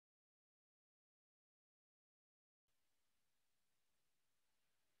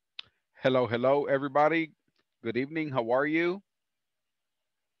Hello, hello, everybody. Good evening. How are you?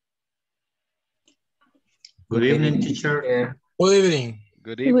 Good evening, teacher. Good evening.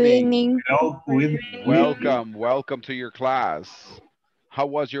 Good Good evening. evening. Hello, good Welcome, welcome to your class. How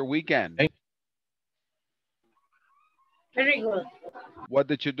was your weekend? Very good. What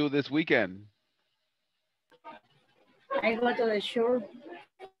did you do this weekend? I go to the shore.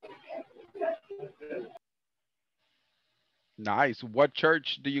 Nice. What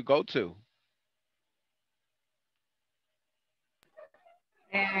church do you go to?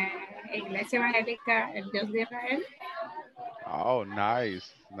 Iglesia Evangélica, el Dios de Israel. Oh, nice,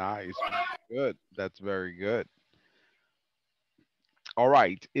 nice. Good. That's very good. All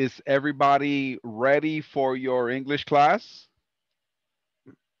right. Is everybody ready for your English class?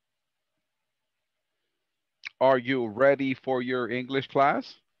 Are you ready for your English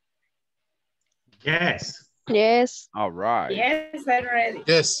class? Yes. Yes. All right. Yes, I'm ready.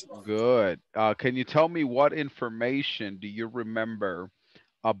 Yes. Good. Can you tell me what information do you remember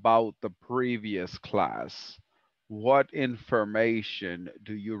about the previous class? What information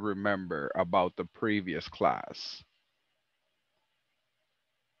do you remember about the previous class?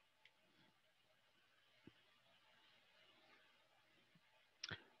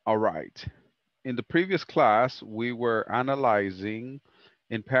 All right. In the previous class, we were analyzing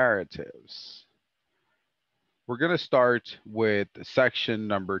imperatives. We're going to start with section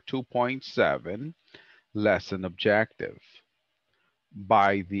number 2.7, lesson objective.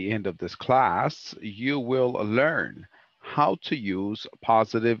 By the end of this class, you will learn how to use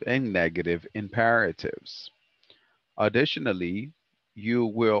positive and negative imperatives. Additionally, you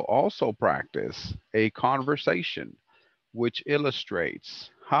will also practice a conversation which illustrates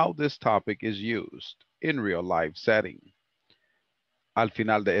how this topic is used in real life setting. Al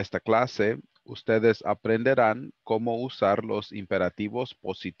final de esta clase, ustedes aprenderán cómo usar los imperativos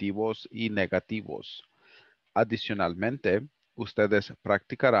positivos y negativos. Adicionalmente, ustedes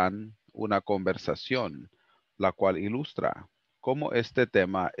practicarán una conversación, la cual ilustra cómo este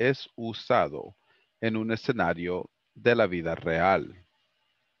tema es usado en un escenario de la vida real.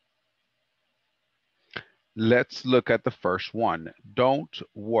 Let's look at the first one. Don't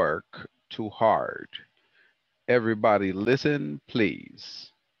work too hard. Everybody listen,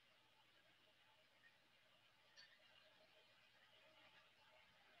 please.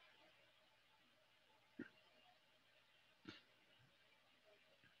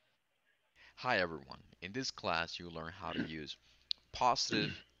 Hi everyone, in this class you'll learn how to use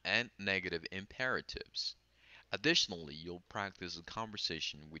positive and negative imperatives. Additionally, you'll practice a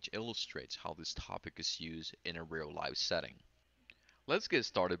conversation which illustrates how this topic is used in a real life setting. Let's get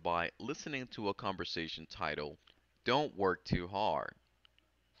started by listening to a conversation titled, Don't Work Too Hard.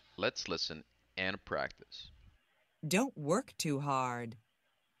 Let's listen and practice. Don't work too hard.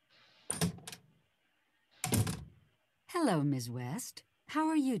 Hello, Ms. West. How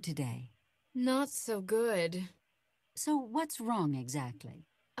are you today? Not so good. So what's wrong exactly?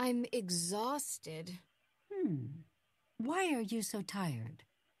 I'm exhausted. Why are you so tired?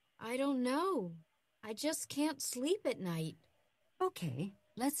 I don't know. I just can't sleep at night. Okay,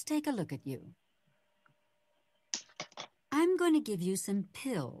 let's take a look at you. I'm going to give you some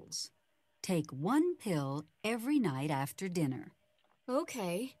pills. Take one pill every night after dinner.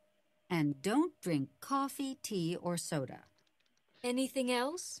 Okay. And don't drink coffee, tea, or soda. Anything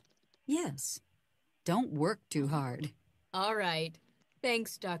else? Yes. Don't work too hard. All right.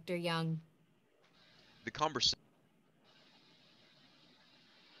 Thanks, Dr. Young. The conversation.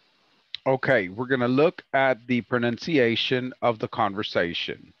 Okay, we're going to look at the pronunciation of the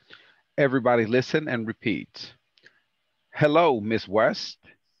conversation. Everybody listen and repeat. Hello, Miss West.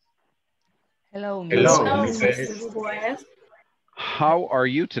 Hello, Hello, Miss Mrs. West. How are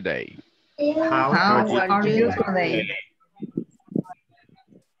you today? How are you today?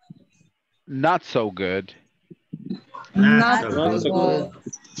 Not so good. Not so good.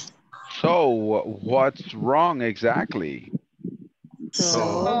 So, what's wrong exactly?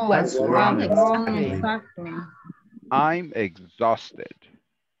 So, what's wrong exactly? I'm exhausted.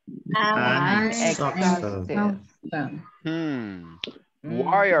 I'm exhausted.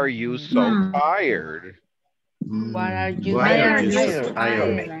 Why are you so tired? Why are you so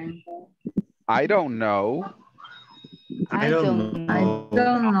tired? I don't know. I don't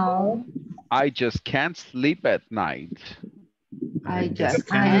know. I just can't sleep at night. I just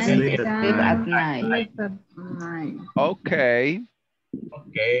can't sleep at night. Okay,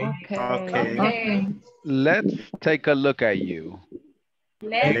 Okay. let's take a look at you.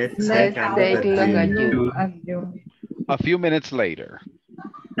 Let's Let's take a look at you. A few minutes later.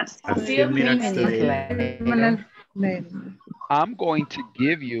 A few minutes later. I'm going to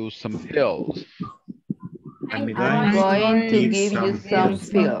give you some pills. I'm I'm going to give you some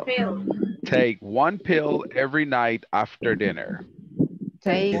some pills. Take one pill every night after dinner.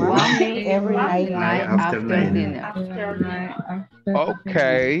 Take one one meal pill every every night after dinner. after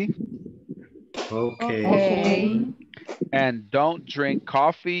Okay. Okay. And don't drink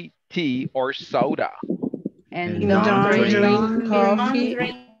coffee, tea, or soda. And dinner. don't drink Don't coffee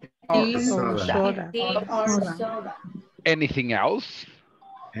drink or Soda. soda. tea or soda. Anything else?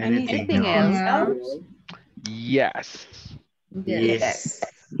 Anything Anything else? else? Yes. Yes. Yes.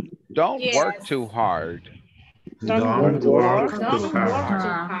 Don't work Yes. too hard. Don't work Don't too work too hard.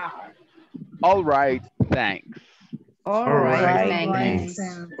 hard. All right, thanks. All right, Thanks.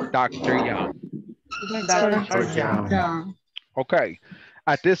 thanks. Dr. Young. Dr. John. John. Okay.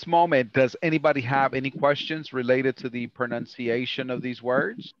 At this moment, does anybody have any questions related to the pronunciation of these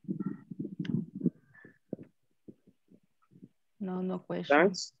words? No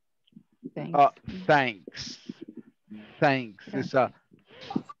questions. Thanks. Thanks. Thanks. It's a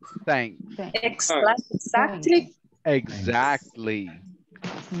thanks. Exactly. Exactly.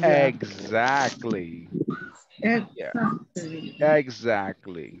 Yeah. Exactly. Yeah, Exactly.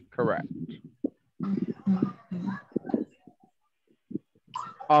 exactly. Correct.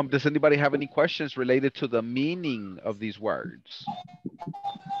 Does anybody have any questions related to the meaning of these words?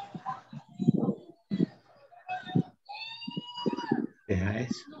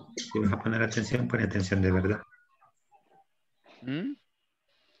 Si vas a poner atención, pon atención de verdad. Hmm?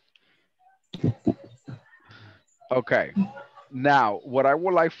 Okay. Now, what I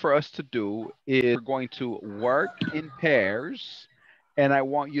would like for us to do is we're going to work in pairs, and I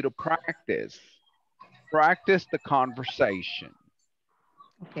want you to practice. Practice the conversation.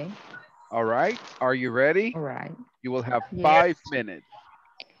 Okay. All right. Are you ready? All right. You will have Yes. 5 minutes.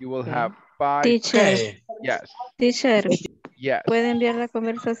 You will Okay. have 5. Teacher, Yes. teacher, Yes. ¿puede enviar la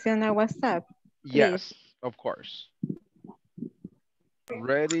conversación a WhatsApp? Yes, of course.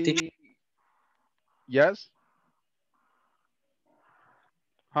 Ready? Yes?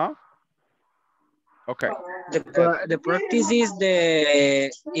 Huh? Okay. The practice is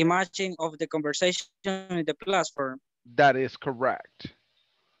the imaging of the conversation in the platform. That is correct.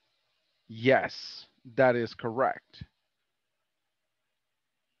 Yes, that is correct.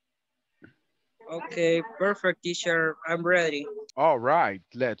 Okay, perfect, teacher. I'm ready. All right,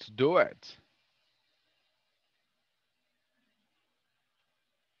 let's do it.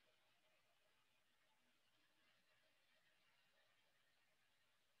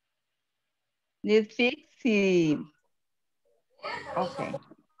 Let's fix it. Okay.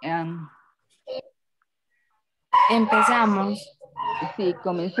 Empezamos. Sí,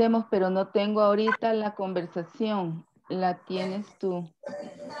 comencemos, pero no tengo ahorita la conversación. ¿La tienes tú?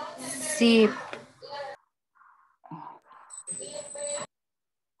 Sí.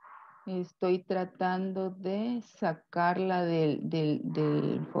 Estoy tratando de sacarla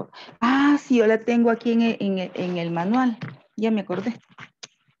Ah, sí, yo la tengo aquí en el manual. Ya me acordé.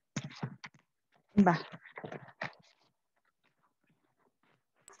 Va.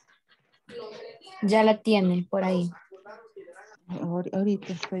 Ya la tiene por ahí.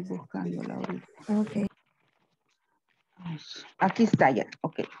 Ahorita estoy buscándola ahorita. Ok. Aquí está ya.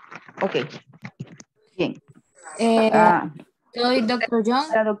 Ok. Ok. Bien. Soy Dr. John.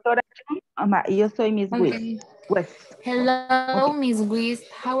 La doctora John, y yo soy Miss Okay. West. Hello, Okay. Miss Wiz.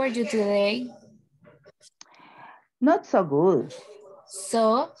 How are you today? Not so good.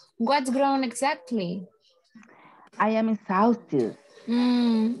 So, what's wrong exactly? I am exhausted.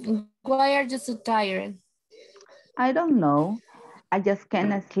 Why are you so tired? I don't know. I just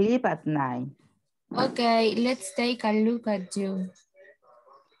cannot sleep at night. Okay, let's take a look at you.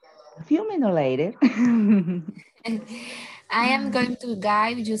 A few minutes later. I am going to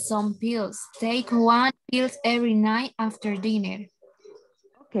give you some pills. Take one pill every night after dinner.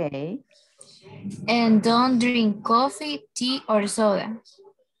 Okay. And don't drink coffee, tea, or soda.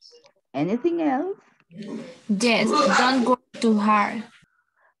 Anything else? Yes, don't work too hard.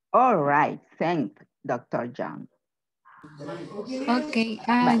 All right, thanks, Dr. John. Okay.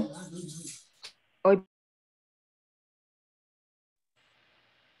 Hoy.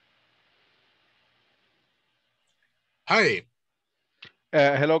 Hi.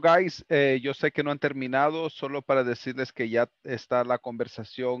 Hello guys, yo sé que no han terminado, solo para decirles que ya está la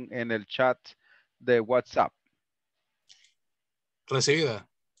conversación en el chat de WhatsApp. Recibida.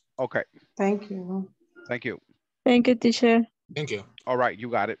 Okay. Thank you. Thank you. Thank you, teacher. Thank you. All right, you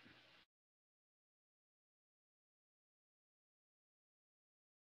got it.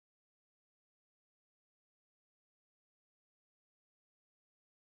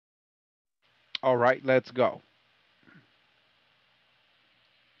 All right, let's go.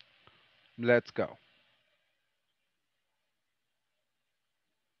 Let's go.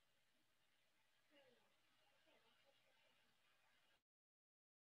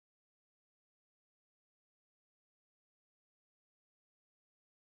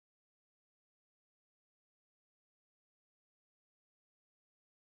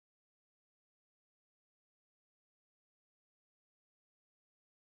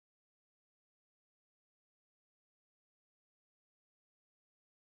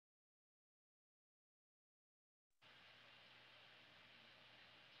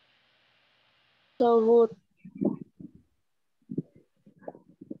 So good.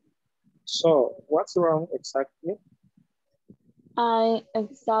 So, what's wrong exactly? I'm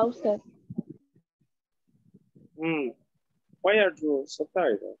exhausted. Hmm. Why are you so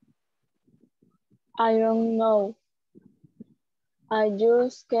tired? I don't know. I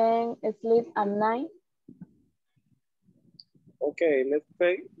just can't sleep at night. Okay,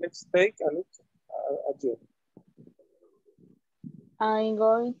 let's take a look at you. I'm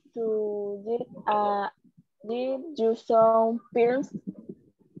going to give you some pills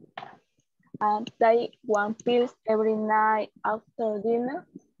and take one pill every night after dinner.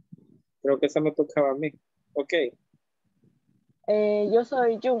 Creo que esa me tocaba a mí. Ok, Yo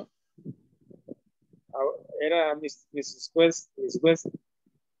soy Jun. era Mrs. West, Miss West.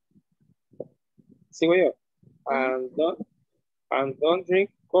 Sigo yo. And don't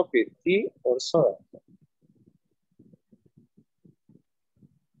drink coffee, tea, or soda.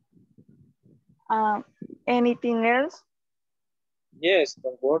 Anything else? Yes,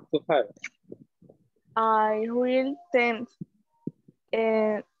 don't work too hard. I will tend.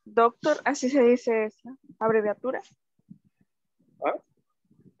 Doctor, así se dice esa abreviatura. ¿Ah?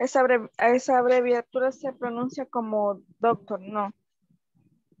 Esa abreviatura se pronuncia como doctor, ¿no?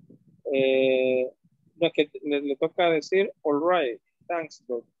 No, que le toca decir, all right, thanks,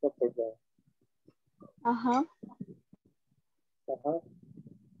 Dr. John. Ajá. Ajá.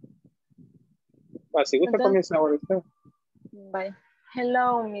 Si gusta, Entonces, comienza ahora usted. bye.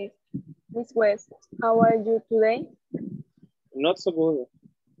 Hello, Miss West. How are you today? Not so good.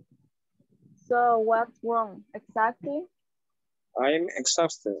 So, what's wrong exactly? I'm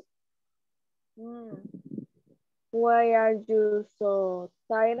exhausted. Why are you so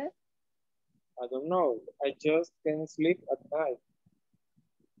tired? I don't know. I just can't sleep at night.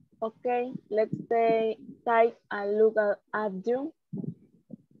 Okay, let's take a look at you.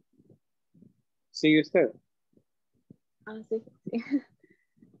 ¿Sigue usted? Sí.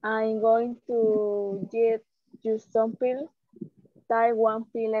 I'm going to get you some pills. Take one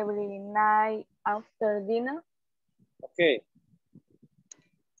pill every night after dinner. Okay.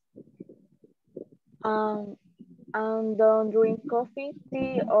 And don't drink coffee,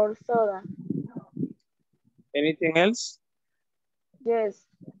 tea, or soda. Anything else? Yes,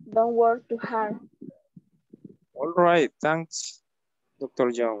 don't work too hard. All right, thanks, Dr.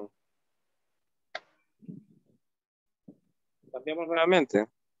 Young. Cambiamos nuevamente.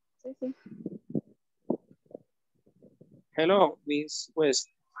 Sí. Hello, Miss West.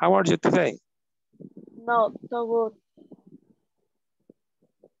 How are you today? No, so good.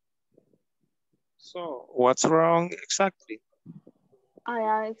 So, what's wrong exactly? I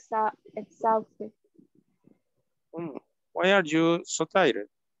am exhausted. Why are you so tired?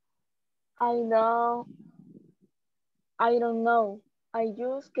 I don't know. I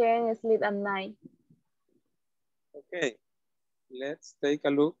just can't sleep at night. Okay, let's take a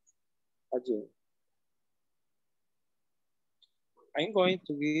look at you. I'm going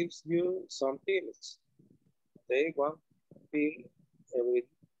to give you some pills. Take one pill every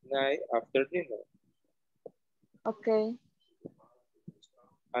night after dinner. Okay.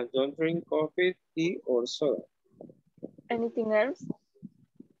 And don't drink coffee, tea, or soda. Anything else?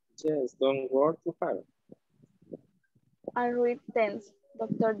 Yes, don't work too hard. I read tense,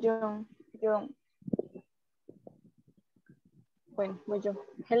 Dr. Young. Bueno, voy yo.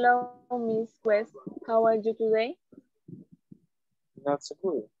 Hello, Miss West. How are you today? Not so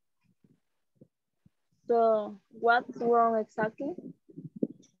good. So, what's wrong exactly?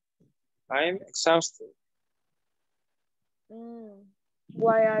 I'm exhausted.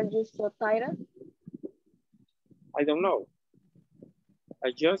 Why are you so tired? I don't know.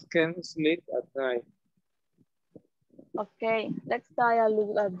 I just can't sleep at night. Okay, let's take a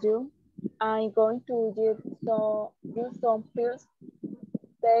look at you. I'm going to give you some pills.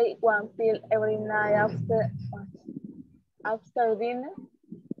 Take one pill every night after dinner.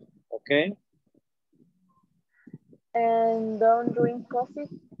 Okay. And don't drink coffee,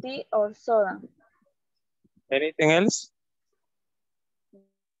 tea, or soda. Anything else?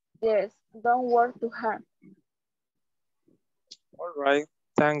 Yes, don't work too hard. All right,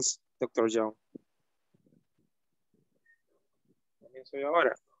 thanks, Dr. John. Comienzo yo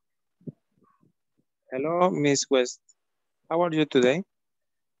ahora. Hello, Miss West. How are you today?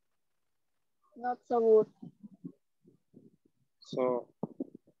 Not so good. So,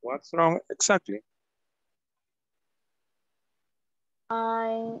 what's wrong exactly?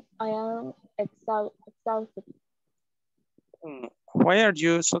 I am exhausted. Why are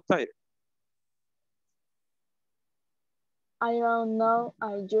you so tired? I don't know.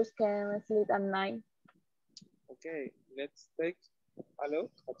 I just can't sleep at night. Okay, let's take a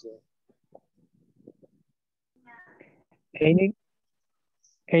look at you.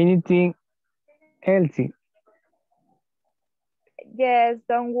 Anything else? Yes,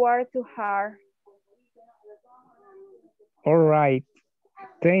 don't work too hard. All right.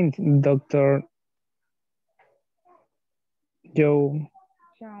 Thanks, Dr. Joe.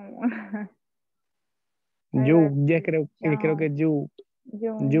 You, ya creo que you.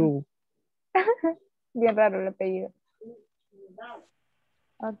 You. Bien raro el apellido.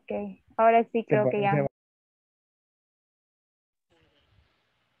 Ok, ahora sí creo que ya.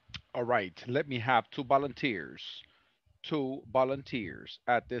 All right, let me have two volunteers. Two volunteers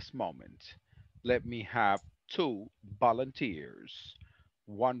at this moment. Let me have two volunteers.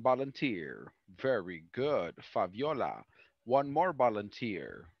 One volunteer. Very good, Fabiola. One more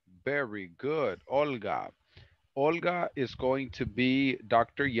volunteer. Very good, Olga. Olga is going to be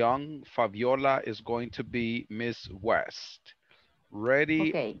Dr. Young. Fabiola is going to be Miss West. Ready,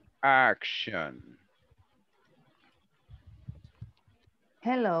 Okay. action.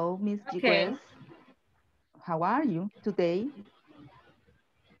 Hello, Miss Okay. West. How are you today?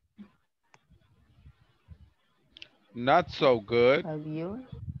 Not so good. Have you?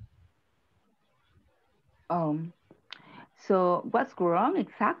 So what's wrong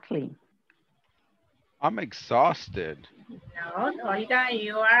exactly? I'm exhausted. No, Olga,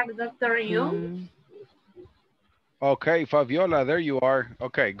 you are Dr. Young. Okay, Fabiola, there you are.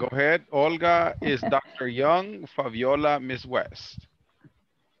 Okay, go ahead. Olga is Dr. Young, Fabiola, Miss West.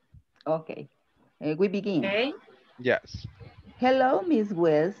 Okay, we begin. Okay. Yes. Hello, Miss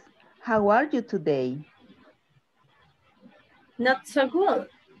West. How are you today? Not so good.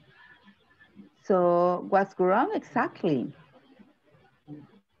 So what's wrong exactly?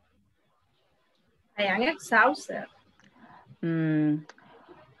 I am exhausted.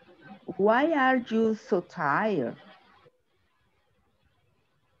 Why are you so tired?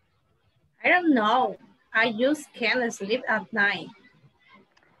 I don't know. I just can't sleep at night.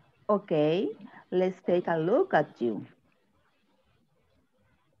 Okay, let's take a look at you.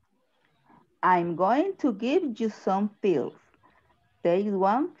 I'm going to give you some pills. Take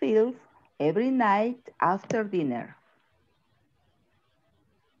one pill every night after dinner.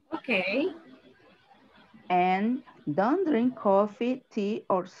 Okay. And don't drink coffee, tea,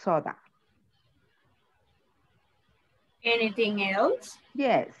 or soda. Anything else?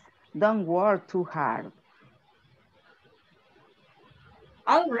 Yes, don't work too hard.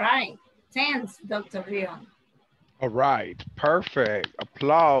 All right. Thanks, Dr. Young. All right, perfect.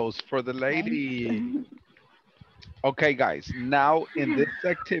 Applause for the lady. Okay, guys, now in this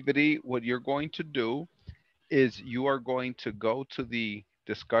activity, what you're going to do is you are going to go to the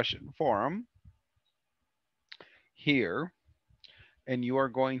discussion forum here, and you are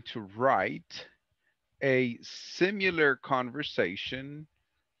going to write a similar conversation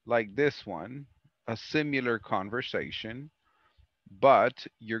like this one, a similar conversation, but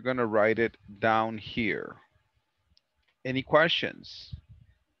you're going to write it down here. Any questions?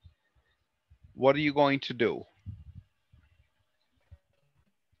 What are you going to do?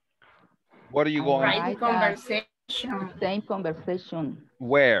 What are you going Write the conversation. Same conversation.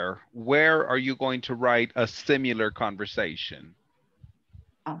 Where are you going to write a similar conversation?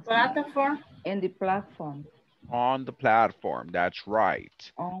 Platform. In the platform. On the platform, that's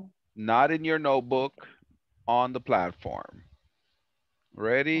right. Not in your notebook, on the platform.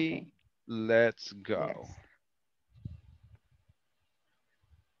 Ready? Okay. Let's go. Yes.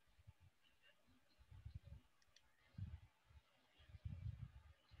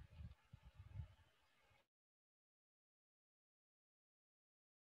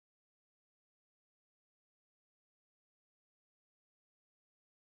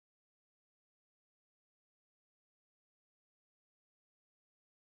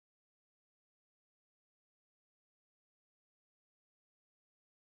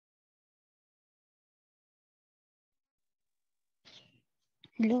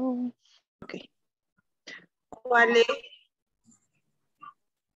 Hello. Okay. ¿Cuál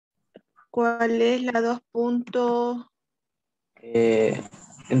es la 2.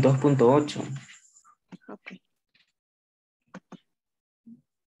 En 2.8. Ok.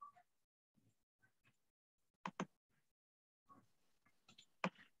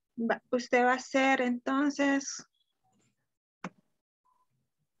 Usted va a hacer entonces,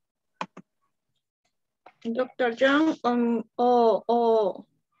 Doctor John, o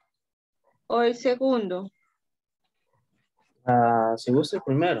el segundo. Si gusta el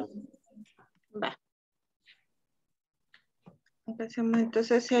primero. Va.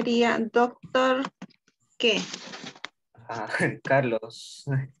 Entonces sería doctor, ¿qué? Carlos.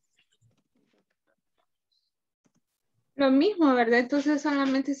 Lo mismo, ¿verdad? Entonces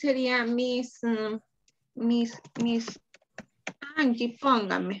solamente sería mis Angie,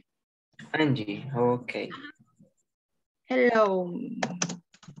 póngame. Angie, ok. Hello.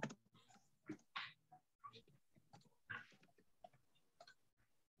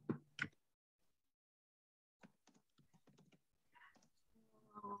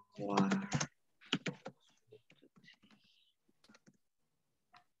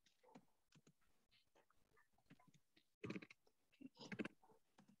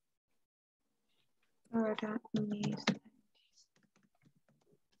 Para mis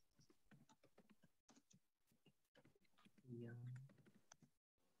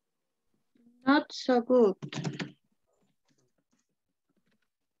not so good.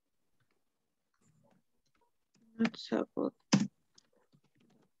 Not so good.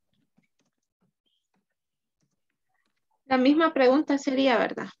 La misma pregunta sería,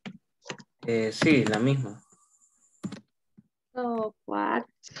 ¿verdad? Sí, la misma. So what?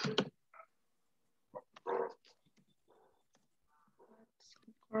 What's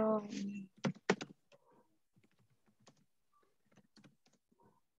wrong?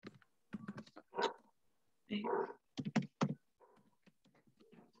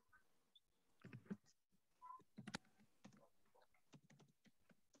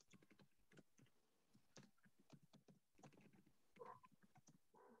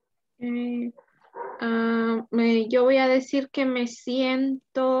 Yo voy a decir que me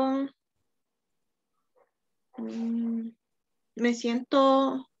siento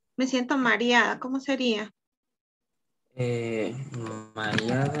mareada. ¿Cómo sería?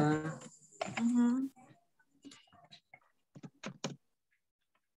 Mareada.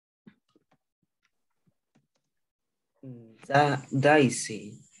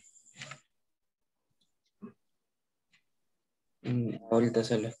 Daisy. Ahorita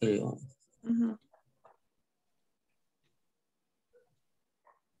se lo escribo.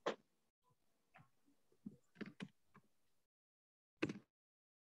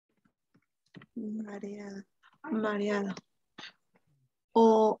 Mareada.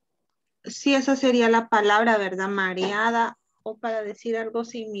 O si esa sería la palabra, ¿verdad? Mareada, o para decir algo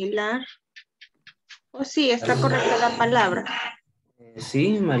similar. O sí, está correcta la palabra.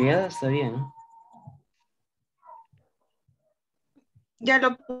 Sí, mareada está bien. Ya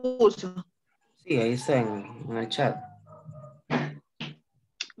lo puso. Sí, ahí está en el chat.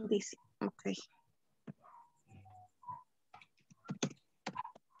 Dice, ok.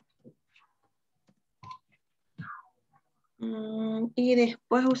 Y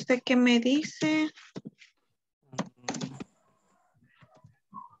después, ¿usted qué me dice?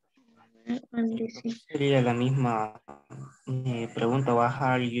 Sería la misma pregunta. Why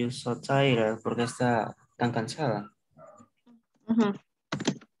are you so tired? ¿Por qué está tan cansada?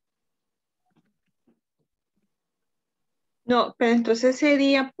 No, pero entonces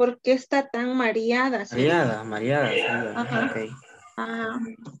sería, ¿por qué está tan mareada? Mareada sería. Ajá. Okay.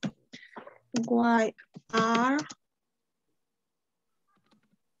 Why are...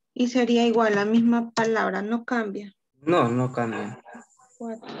 Y sería igual, la misma palabra, no cambia. No, no cambia.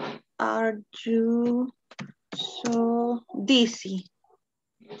 What are you so dizzy?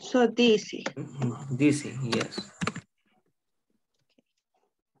 So dizzy. Dizzy, yes.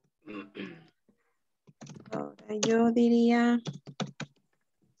 Ahora yo diría...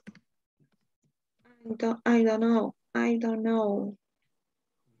 I don't know. I don't know.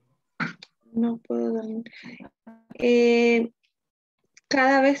 No puedo dormir.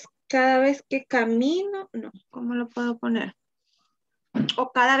 Cada vez que camino, no, ¿cómo lo puedo poner?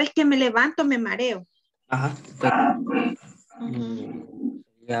 O cada vez que me levanto me mareo. Ajá.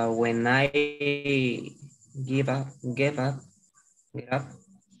 Yeah, when I get up.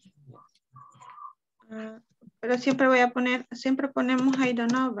 Pero siempre siempre ponemos I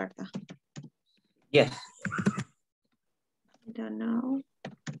don't know, ¿verdad? Yes. I don't know.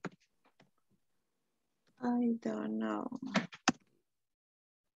 I don't know.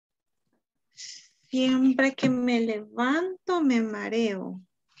 Siempre que me levanto me mareo.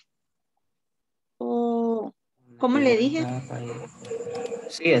 O, ¿cómo le dije?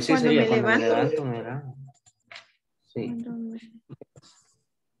 Sí, así Cuando sería. me Cuando me levanto. levanto. Sí.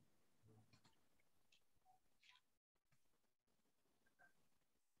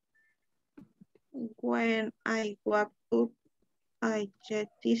 When I wake up, I get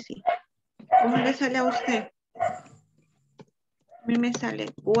dizzy. ¿Cómo le sale a usted? A mí me sale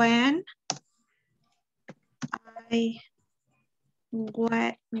when I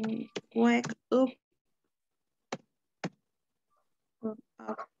wake up,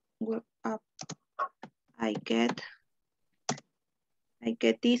 wake up, I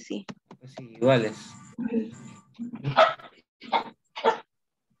get dizzy. Pues sí, iguales.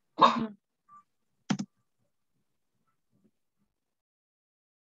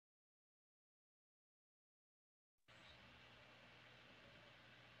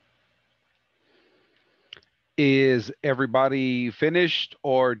 Is everybody finished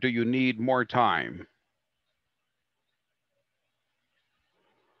or do you need more time?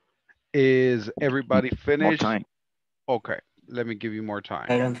 Is everybody finished? More time. Okay, let me give you more time.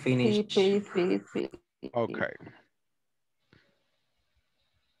 I don't finish. Please. Okay.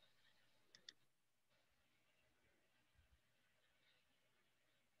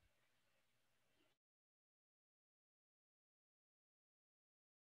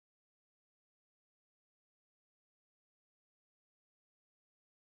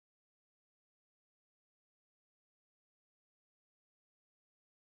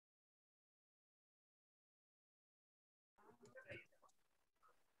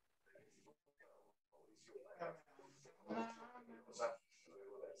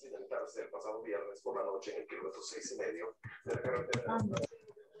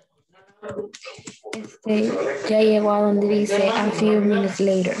 Ya llegó a donde dice a few minutes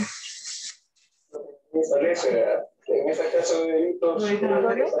later.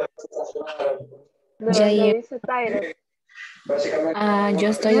 Ya Dice Tyler. yo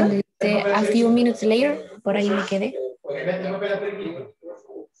estoy donde dice a few minutes later, por ahí me quedé.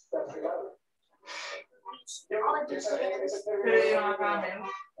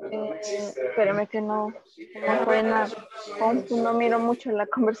 Espérame que no fue en la compu, no miro mucho la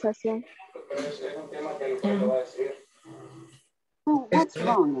conversación. What's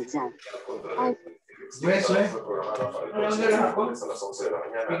wrong exactly? Ay,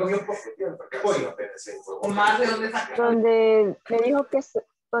 donde me dijo que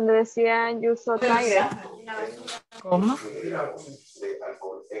donde decía you so tired. ¿Cómo?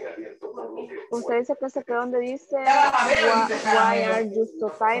 Usted dice que se quedó donde dice why are you so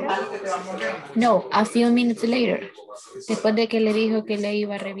tired? No, a few minutes later. Después de que le dijo que le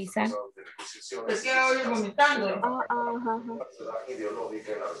iba a revisar.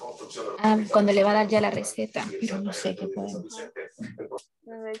 Cuando le va a dar ya la receta, pero no sé qué podemos.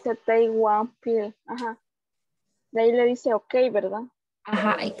 Donde dice take one pill. Ajá. De ahí le dice ok, ¿verdad?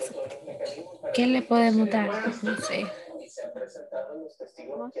 Ajá, exacto. ¿Qué le podemos dar? No sé.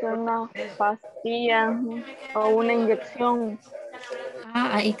 No sé, una pastilla o una inyección.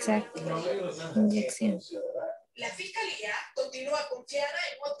 Exacto. Inyección. La fiscalía continúa confiada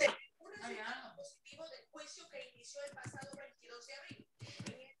en obtener un resultado positivo del juicio que inició el pasado 22 de abril,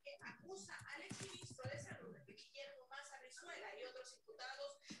 en el que acusa al exministro de Salud, Guillermo Maza Brizuela, y otros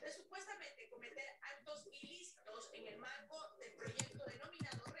imputados de supuestamente cometer actos ilícitos en el marco del proyecto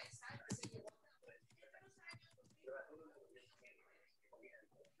denominado RESA, que se llevó a cabo entre los años 2009.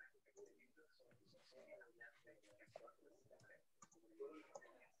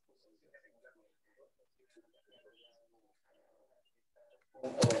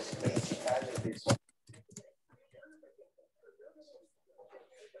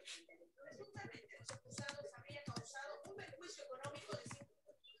 Presuntamente, los acusados habrían causado un perjuicio económico de $5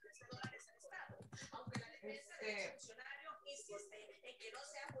 millones al Estado, aunque la defensa del funcionario insiste en que no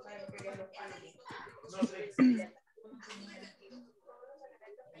se ha podido probar el delito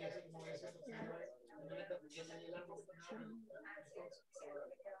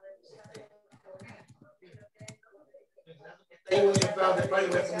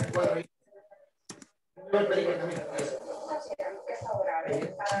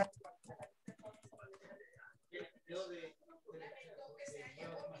de que se haya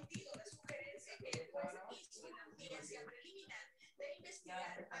omitido la sugerencia que el juez hizo en la audiencia preliminar de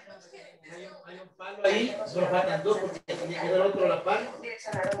investigar a los gerentes. Hay un palo ahí, solo faltan dos porque tenía que dar otro la par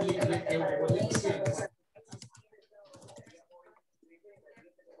en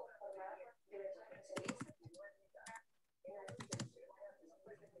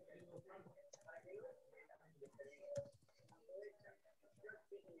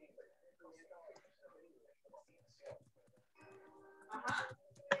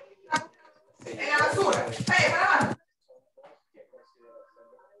la basura.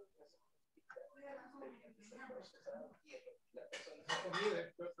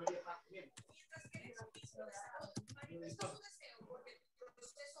 Para mientras que el exministro de Salud manifestó su deseo porque el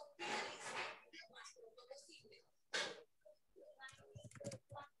proceso finalice lo más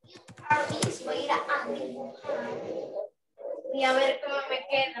Y a ver cómo me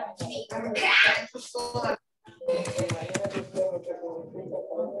queda.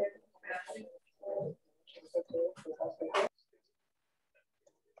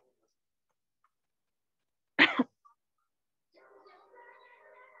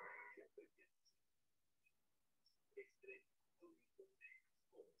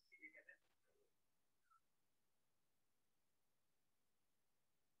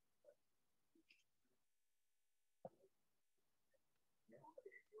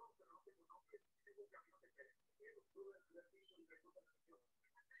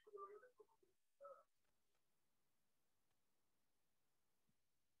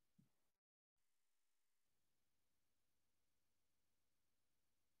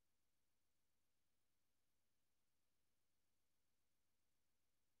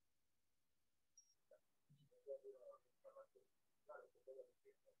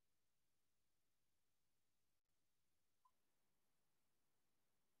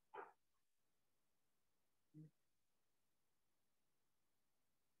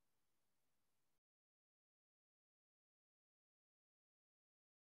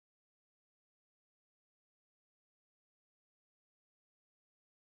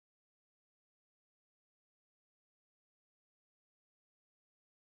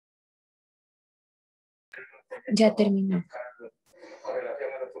 Ya terminó.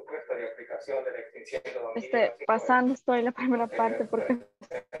 Pasando estoy la primera parte porque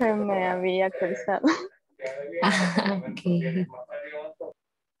se me había actualizado. Okay.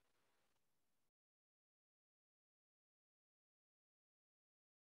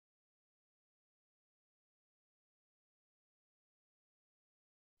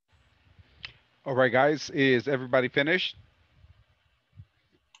 All right, guys, is everybody finished?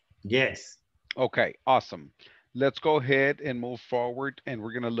 Yes. Okay, awesome. Let's go ahead and move forward, and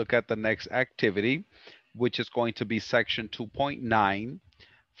we're going to look at the next activity, which is going to be section 2.9.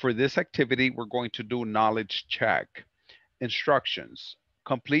 For this activity, we're going to do knowledge check. Instructions.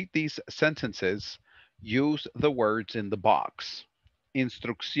 Complete these sentences. Use the words in the box.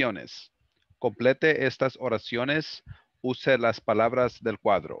 Instrucciones. Complete estas oraciones. Use las palabras del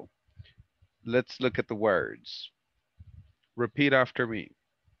cuadro. Let's look at the words. Repeat after me.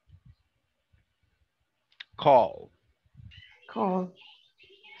 Call. Call.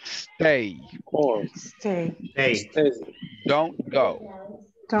 Stay. Call. Stay. Stay. Don't go.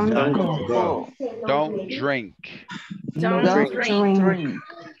 Don't go. Don't drink. Don't drink.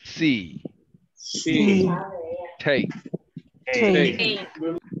 See. See. Take. Take.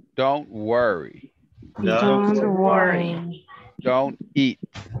 Don't worry. Don't worry. Don't eat.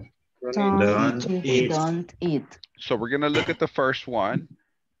 Don't eat. So we're going to look at the first one.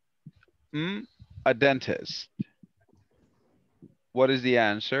 A dentist. What is the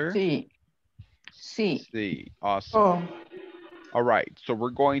answer? Sí. Sí. C. Awesome. Oh. All right. So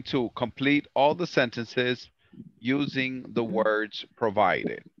we're going to complete all the sentences using the words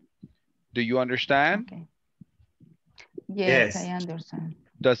provided. Do you understand? Okay. Yes, I understand.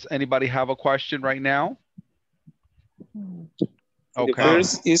 Does anybody have a question right now? The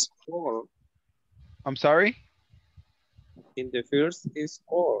first is call. I'm sorry? In the first is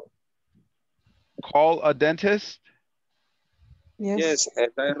call. Call a dentist? Yes,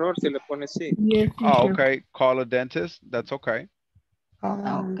 está error si le pone sí. Yes, Oh, okay. Call a dentist. That's okay.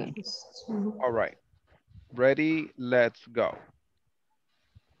 Okay. All right. Ready? Let's go.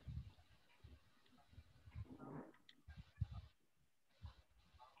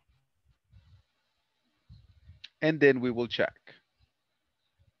 And then we will check.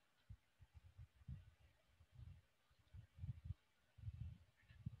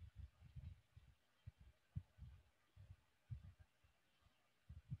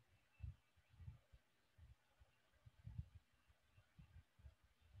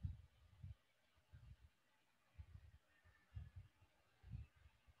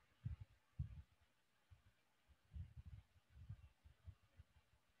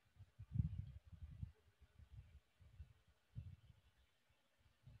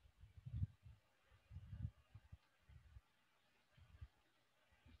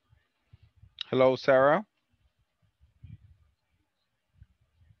 Hello, Sarah.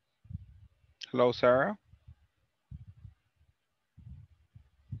 Hello, Sarah.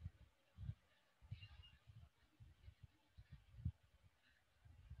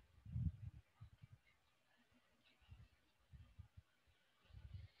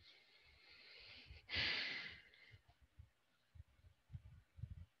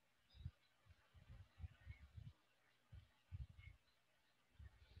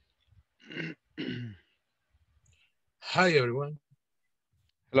 Hi, everyone.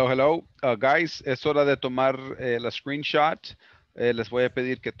 Hello, hello. Guys, es hora de tomar la screenshot. Les voy a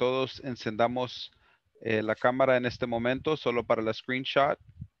pedir que todos encendamos la cámara en este momento, solo para la screenshot,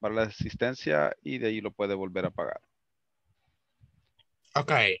 para la asistencia, y de ahí lo puede volver a apagar.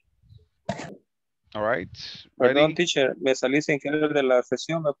 Ok. All right. Perdón, Ready? teacher, me salí sin querer de la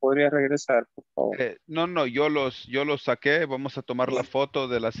sesión, ¿me podría regresar, por favor? No, yo los saqué. Vamos a tomar la foto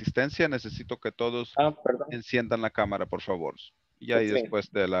de la asistencia. Necesito que todos enciendan la cámara, por favor. Y ahí Ok.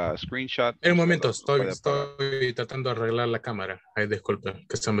 después de la screenshot. En un usted momento, lo puede apagar. estoy tratando de arreglar la cámara. Ay, disculpe,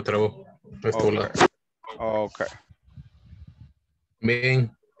 que se me trabó. Okay. Okay.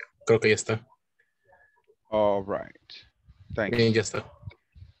 Bien, creo que ya está. All right. Thank Bien, you. ya está.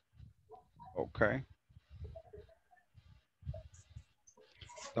 Okay.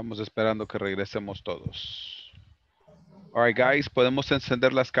 Estamos esperando que regresemos todos. All right, guys, podemos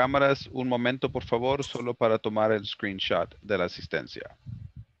encender las cámaras un momento, por favor, solo para tomar el screenshot de la asistencia.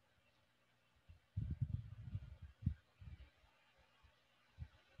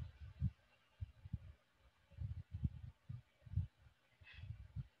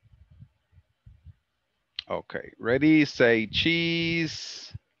 Okay, ready, say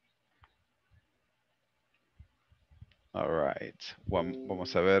cheese. All right,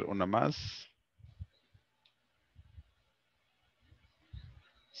 vamos a ver una más.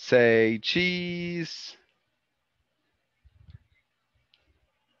 Say cheese.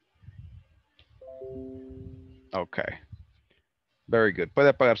 Okay, very good. Puede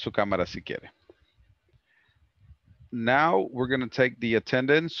apagar su cámara si quiere. Now we're going to take the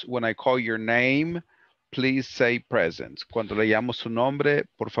attendance. When I call your name, please say present. Cuando le llamo su nombre,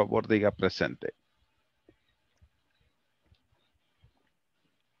 por favor diga presente.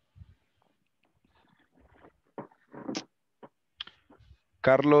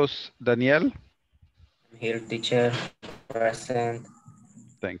 Carlos Daniel. Here, teacher, present.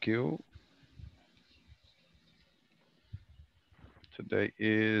 Thank you. Today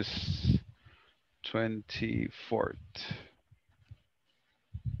is 24th.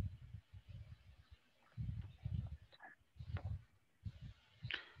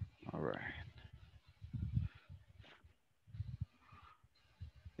 All right.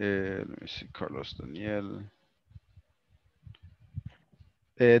 Let me see, Carlos Daniel.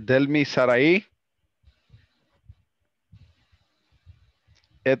 Delmi Saraí.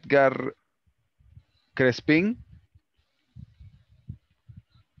 Edgar Crespin.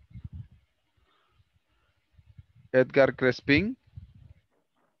 Edgar Crespin.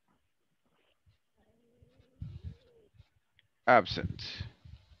 Absent.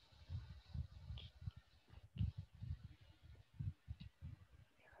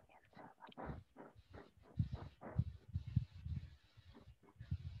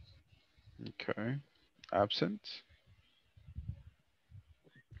 Okay, absent.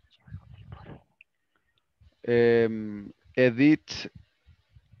 Edith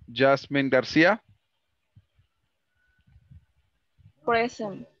Jasmine Garcia.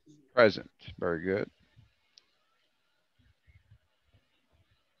 Present. Present, very good.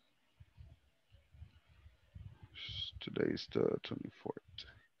 Today is the 24th.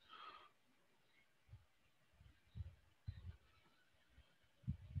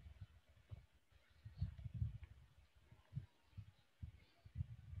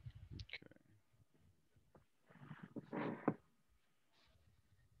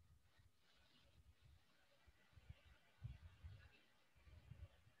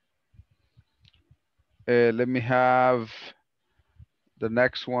 Let me have, the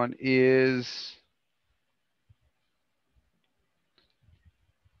next one is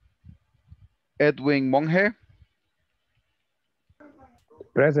Edwin Monge.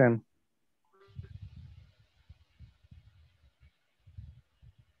 Present.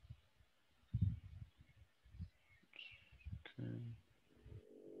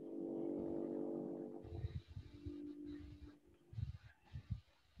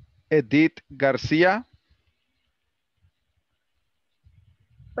 Edith García.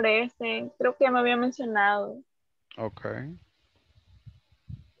 Present. Creo que ya me había mencionado. Okay.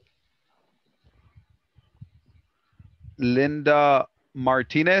 Linda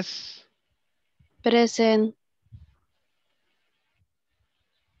Martinez. Present.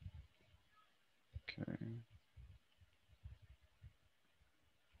 Okay.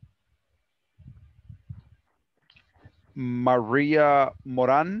 Maria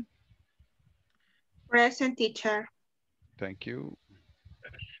Moran. Present, teacher. Thank you.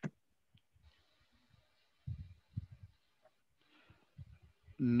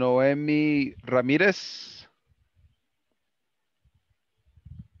 Noemi Ramirez.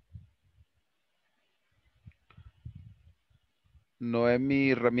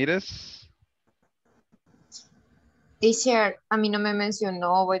 Noemi Ramírez. Teacher, a mí no me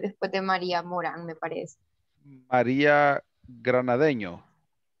mencionó, voy después de María Morán, me parece. María Granadeño.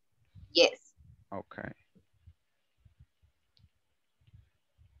 Yes. Okay.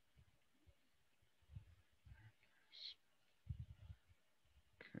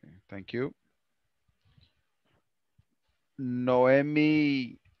 Okay, thank you.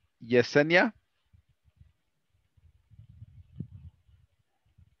 Noemi Yesenia.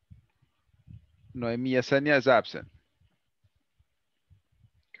 Noemi Yesenia is absent.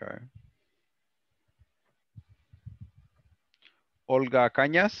 Okay. Olga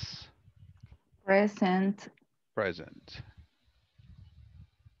Cañas. Present. Present.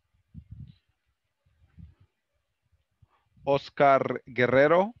 Oscar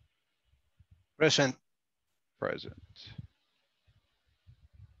Guerrero. Present. Present.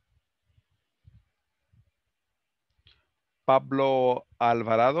 Pablo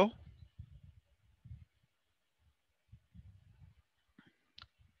Alvarado.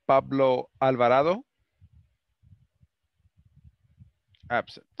 Pablo Alvarado.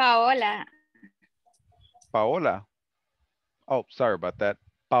 Absent. Paola. Paola. Oh, sorry about that.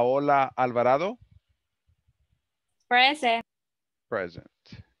 Paola Alvarado. Present. Present.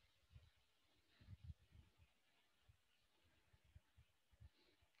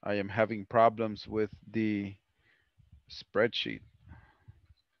 I am having problems with the spreadsheet.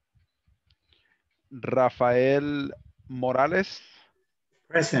 Rafael Morales.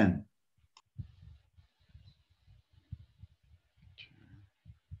 Present.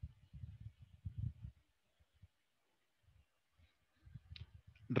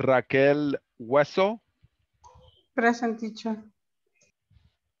 Raquel Hueso. Present, teacher.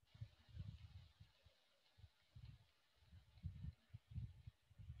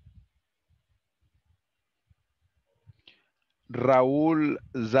 Raúl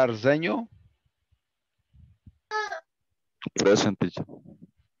Zarzeño. Present, teacher.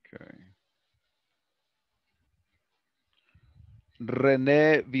 Okay.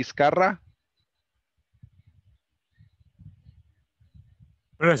 René Vizcarra.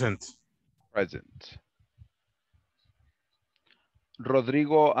 Present. Present.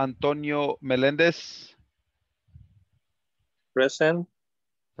 Rodrigo Antonio Meléndez. Present.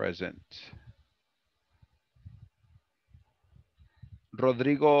 Present.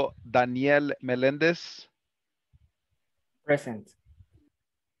 Rodrigo Daniel Meléndez. Present.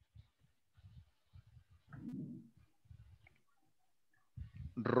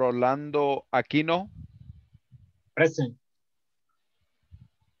 Rolando Aquino. Present.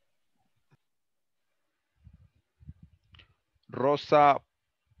 Rosa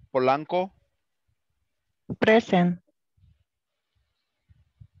Polanco. Present.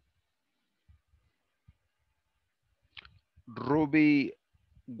 Ruby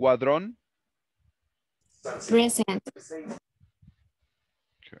Guadrón. Present.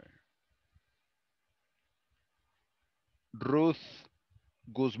 Okay. Ruth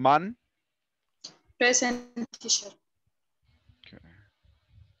Guzmán. Present, teacher. Okay.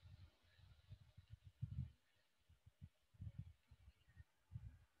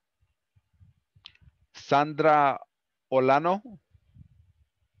 Sandra Olano.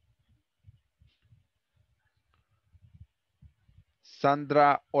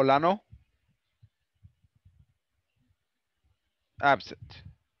 Sandra Olano. Absent.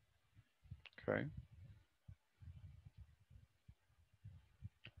 Okay.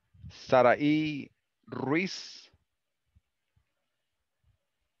 Saraí Ruiz.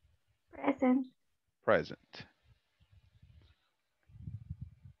 Present. Present.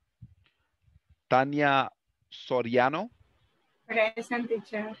 Tania Soriano. Present,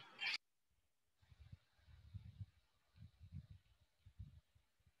 teacher.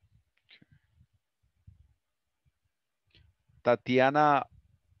 Tatiana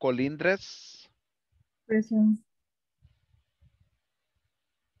Colindres. Present.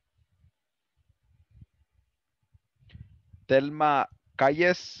 Telma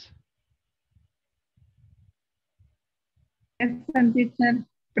Calles. Present, teacher.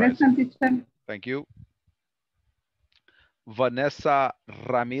 Present, teacher. Thank you. Vanessa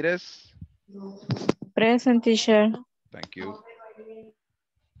Ramirez. Present, teacher. Thank you.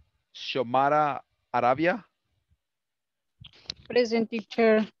 Shomara Arabia. Present,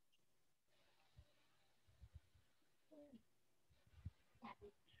 teacher.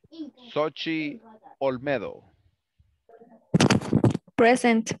 Sochi Olmedo.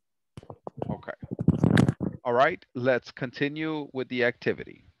 Present. Okay. All right, let's continue with the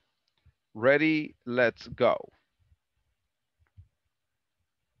activity. Ready, let's go.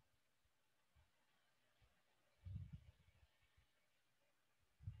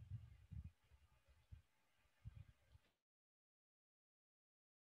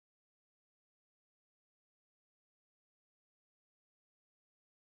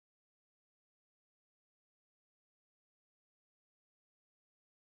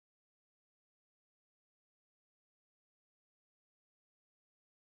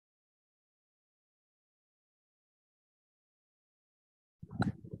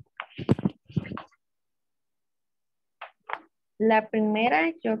 La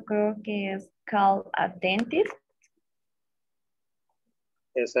primera yo creo que es call a dentist.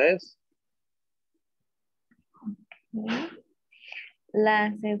 Esa es.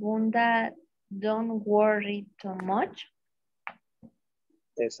 La segunda, don't worry too much.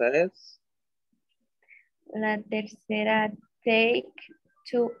 Esa es. La tercera, take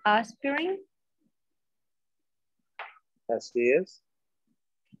two aspirin. Así es.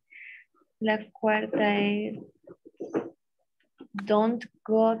 La cuarta es don't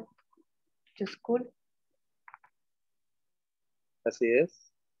go to school. Así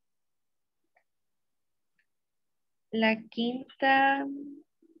es. La quinta,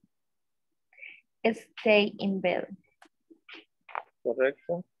 stay in bed.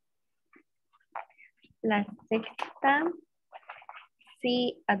 Correcto. La sexta,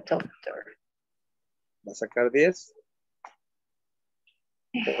 see a doctor. Va a sacar 10.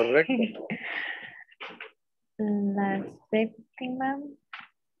 Correcto. La séptima,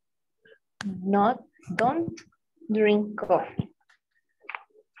 don't drink coffee.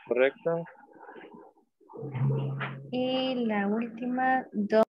 Correcto. Y la última,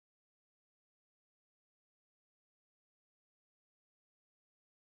 don't.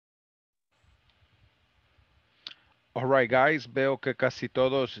 All right, guys, veo que casi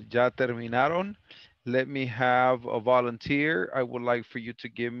todos ya terminaron. Let me have a volunteer. I would like for you to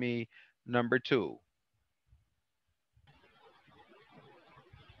give me number 2.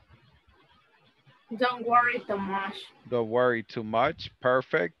 Don't worry too much. Don't worry too much.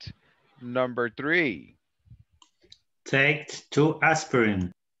 Perfect. Number 3. Take 2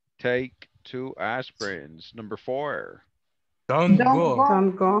 aspirin. Take 2 aspirins. Number 4. Don't go.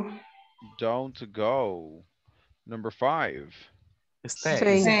 Don't go. Don't go. Number 5. Stay.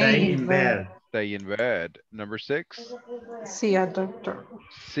 Stay in bed. Stay in bed. Number 6. See a doctor.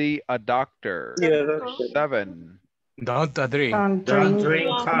 See a doctor. Sí, Number 7. Don't drink. Don't Don't drink drink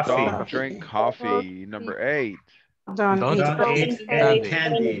coffee. Don't drink coffee. Number 8. Don't eat Don't eat any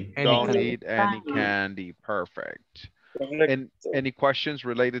candy. Don't eat any candy. Perfect. And any questions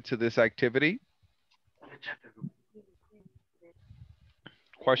related to this activity?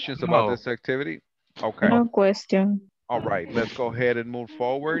 Questions about this activity? Okay. No question. All right, let's go ahead and move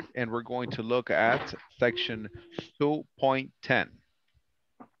forward, and we're going to look at section 2.10.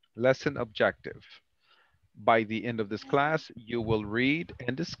 Lesson objective. By the end of this class, you will read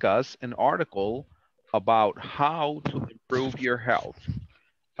and discuss an article about how to improve your health.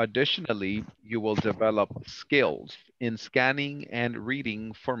 Additionally, you will develop skills in scanning and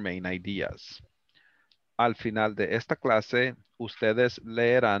reading for main ideas. Al final de esta clase, ustedes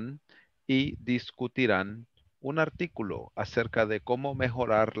leerán y discutirán un artículo acerca de cómo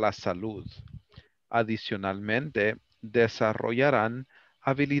mejorar la salud. Adicionalmente, desarrollarán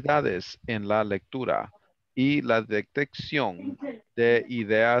habilidades en la lectura y la detección de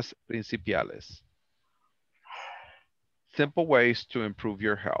ideas principales. Simple ways to improve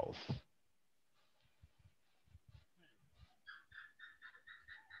your health.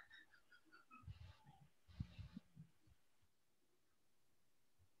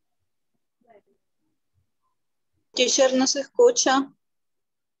 Teacher, no se escucha.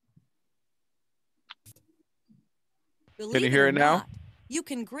 Can you hear it now? You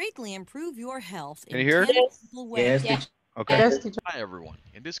can greatly improve your health Can you hear? simple ways. Yes. Okay. Hi everyone.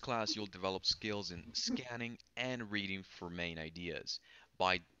 In this class, you'll develop skills in scanning and reading for main ideas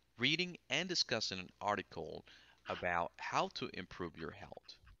by reading and discussing an article about how to improve your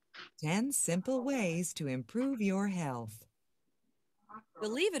health. 10 simple ways to improve your health.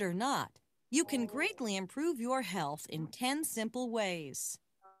 Believe it or not, you can greatly improve your health in 10 simple ways.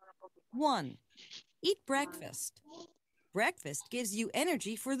 1. Eat breakfast. Breakfast gives you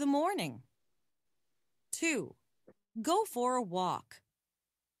energy for the morning. 2. Go for a walk.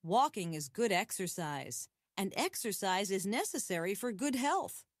 Walking is good exercise, and exercise is necessary for good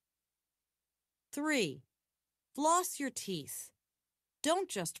health. 3. Floss your teeth. Don't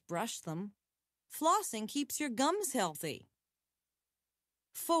just brush them. Flossing keeps your gums healthy.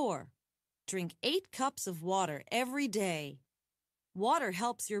 4. Drink 8 cups of water every day. Water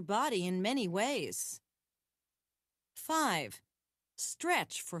helps your body in many ways. 5.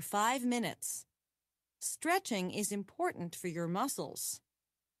 Stretch for 5 minutes. Stretching is important for your muscles.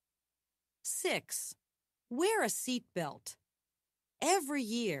 6. Wear a seatbelt. Every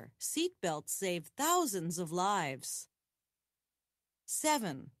year, seatbelts save thousands of lives.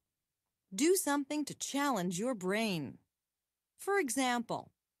 7. Do something to challenge your brain. For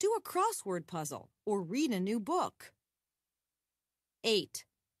example, do a crossword puzzle or read a new book. 8.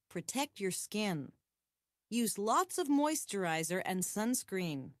 Protect your skin. Use lots of moisturizer and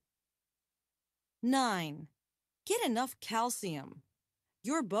sunscreen. 9. Get enough calcium.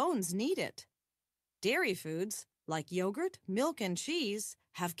 Your bones need it. Dairy foods like yogurt, milk, and cheese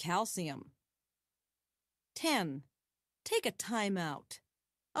have calcium. 10. Take a time out.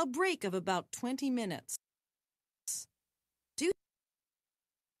 A break of about 20 minutes. Do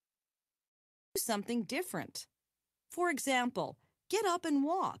something different. For example, get up and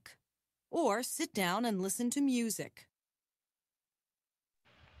walk, or sit down and listen to music.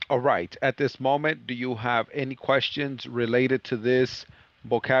 All right, at this moment, do you have any questions related to this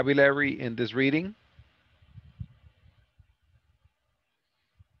vocabulary in this reading?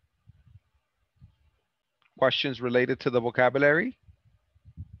 Questions related to the vocabulary?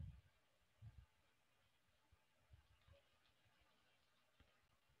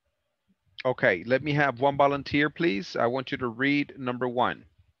 Okay, let me have one volunteer, please. I want you to read number 1.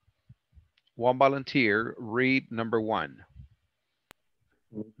 One volunteer, read number 1.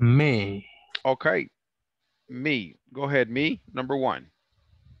 Me. Okay, me. Go ahead, me, number 1.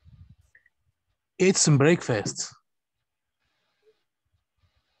 It's breakfast.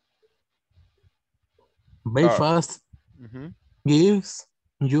 Breakfast gives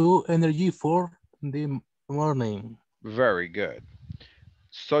you energy for the morning. Very good.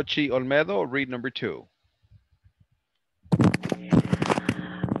 Sochi Olmedo, read number 2.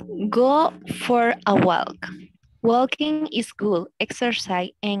 Go for a walk. Walking is good exercise,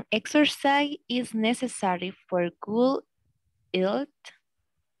 and exercise is necessary for good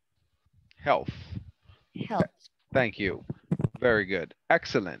Health. Thank you. Very good.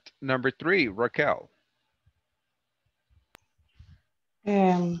 Excellent. Number 3, Raquel.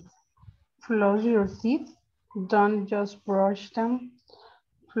 Floss your teeth. Don't just brush them.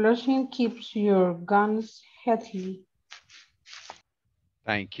 Flossing keeps your gums healthy.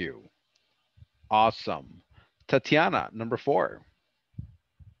 Thank you. Awesome. Tatiana, number 4.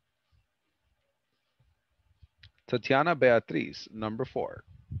 Tatiana Beatriz, number 4.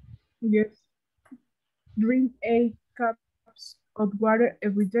 Yes. Drink 8 cups of water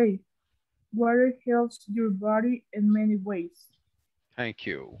every day. Water helps your body in many ways. Thank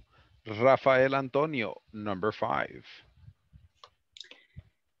you. Rafael Antonio, number 5.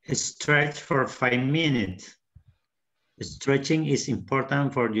 Stretch for 5 minutes. Stretching is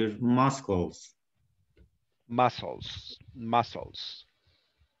important for your muscles. Muscles.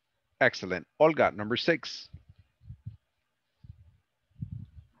 Excellent. Olga, number 6.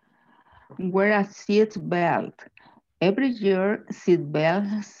 Wear a seat belt. Every year, seat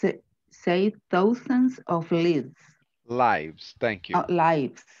belts save thousands of lives. Lives, thank you.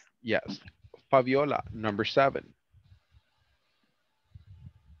 Lives. Yes. Fabiola, number 7.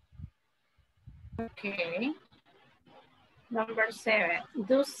 Okay. Number 7,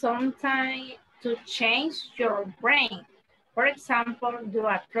 do something to change your brain. For example, do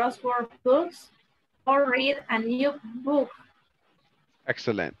a crossword puzzle or read a new book.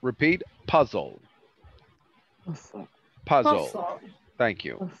 Excellent. Repeat, puzzle. Puzzle. Thank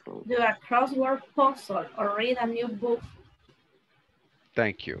you. Do a crossword puzzle or read a new book.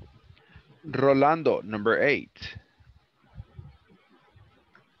 Thank you. Rolando, number 8.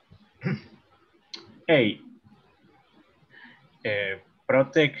 8.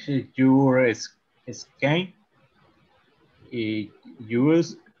 Protect your skin.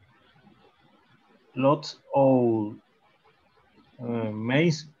 Use lots of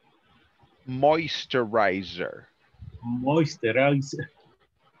moisturizer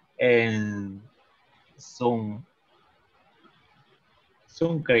and sunscreen.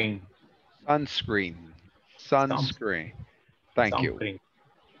 Thank you.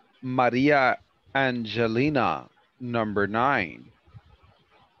 Maria Angelina, number 9.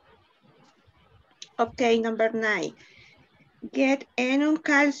 Okay, number 9. Get enough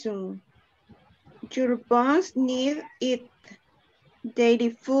calcium. Your bones need it. Dairy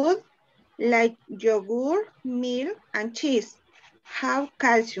food like yogurt, milk, and cheese have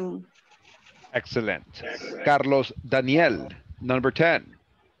calcium. Excellent. Carlos Daniel, number 10.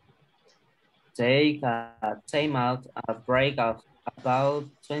 Take a time out, a break of about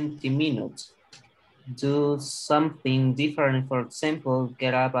 20 minutes. Do something different. For example,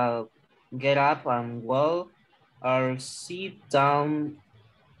 get up and walk, or sit down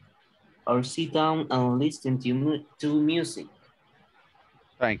and listen to music.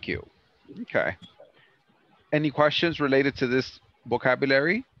 Thank you. Okay. Any questions related to this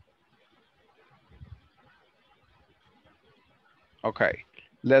vocabulary? Okay,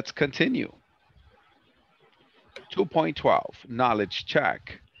 let's continue. 2.12, knowledge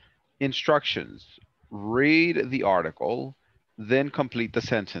check. Instructions. Read the article, then complete the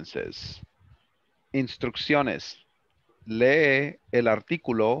sentences. Instrucciones. Lee el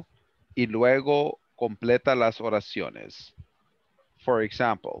artículo y luego completa las oraciones. For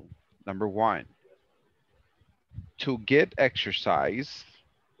example, number 1, to get exercise,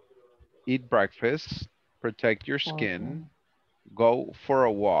 eat breakfast, protect your skin, go for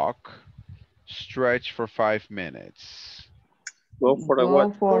a walk, stretch for 5 minutes. Go for a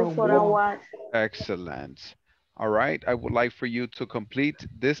walk. Go for a walk. Excellent. All right, I would like for you to complete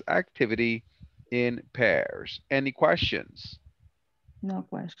this activity in pairs. Any questions? No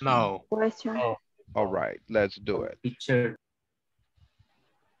question. No. Question. Oh. All right, let's do it. Teacher.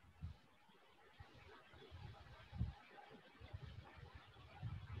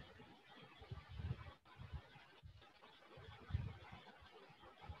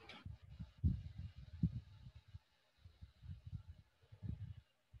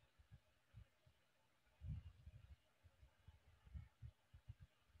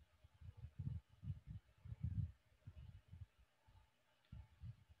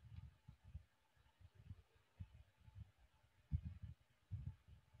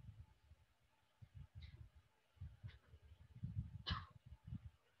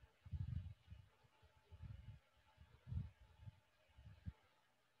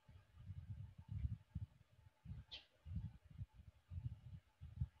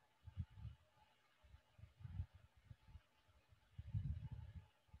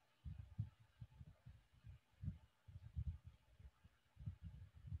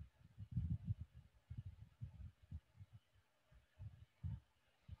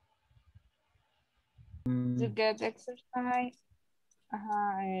 To get exercise,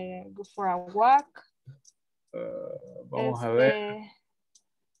 go for a walk. Vamos a ver.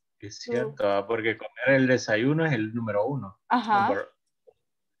 Es cierto, porque comer el desayuno es el número 1. Ajá.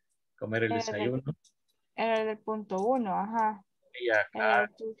 Comer el desayuno. Era el punto 1, ajá. Y acá.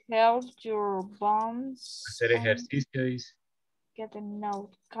 To help your bones. Hacer ejercicio, dice. Get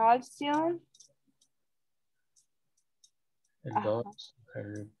enough calcium. El 2,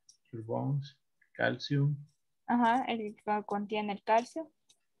 your bones, calcium. Ajá, el que contiene el calcio.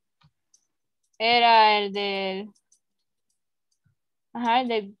 Era el del... Ajá, el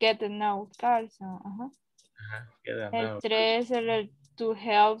de get enough calcium. Ajá. Ajá, get enough. El 3 era el to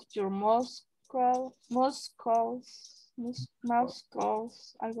help your muscles,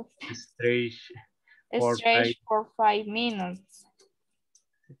 algo así. Stretch for 5 minutes.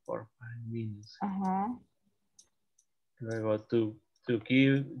 For 5 minutes. Ajá. Luego, to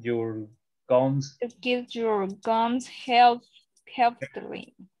keep your gums. To keep your gums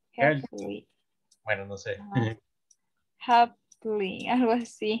healthily. Bueno, no sé. Happily, algo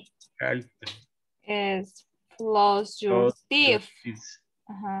así. Healthy. Es floss your teeth.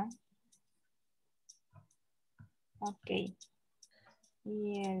 Ajá. Ok.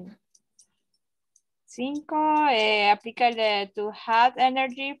 Y el 5, aplica el de to have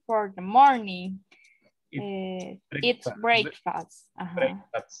energy for the morning. Eat breakfast. Ajá.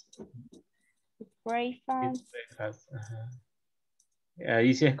 Breakfast. Ajá.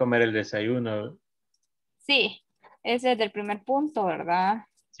 Ahí sí es comer el desayuno. Sí, ese es del primer punto, ¿verdad?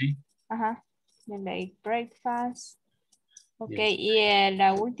 Sí. Ajá. De late breakfast. Ok, y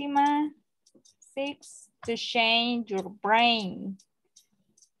la última, 6, to change your brain.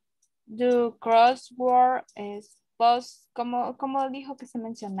 Do crossword es post, ¿cómo dijo que se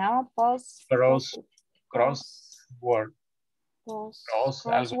mencionaba? Crossword.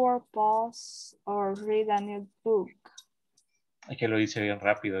 Crossword, pause, or read a new book. Es que lo hice bien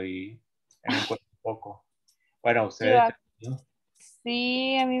rápido y me cuesta un poco. Bueno, ustedes... ¿no?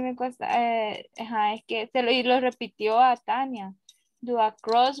 Sí, a mí me cuesta. Es que lo repitió a Tania. Do a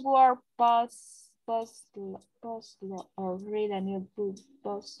crossword, pause, or read a new book,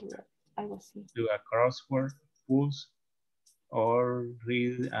 algo así. Do a crossword, pause, or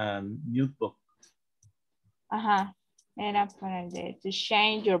read a new book. Ajá, era para el de to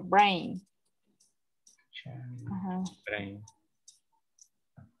change your brain. Ajá. Brain.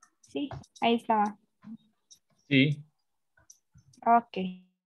 Sí, ahí estaba. Sí. Ok.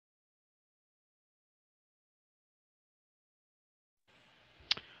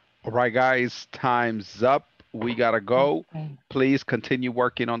 All right, guys, time's up. We gotta go. Okay. Please continue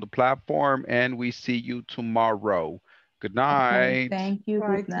working on the platform, and we see you tomorrow. Good night. Okay, thank you.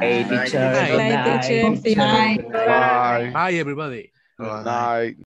 Good night. Hey, teacher. Good night. Bye, everybody. Good night.